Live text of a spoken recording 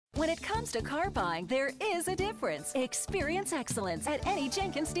When it comes to car buying, there is a difference. Experience excellence at any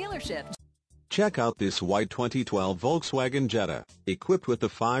Jenkins dealership. Check out this white 2012 Volkswagen Jetta, equipped with a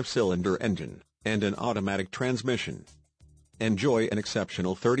 5-cylinder engine and an automatic transmission. Enjoy an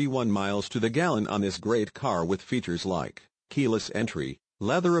exceptional 31 miles to the gallon on this great car with features like keyless entry,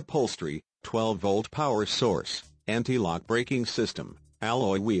 leather upholstery, 12-volt power source, anti-lock braking system,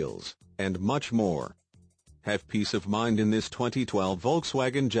 alloy wheels, and much more. Have peace of mind in this 2012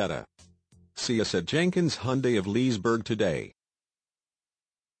 Volkswagen Jetta. See us at Jenkins Hyundai of Leesburg today.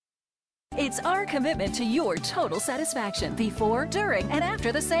 It's our commitment to your total satisfaction before, during, and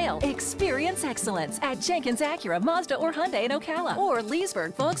after the sale. Experience excellence at Jenkins Acura, Mazda, or Hyundai in Ocala, or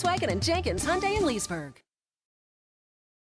Leesburg, Volkswagen and Jenkins Hyundai in Leesburg.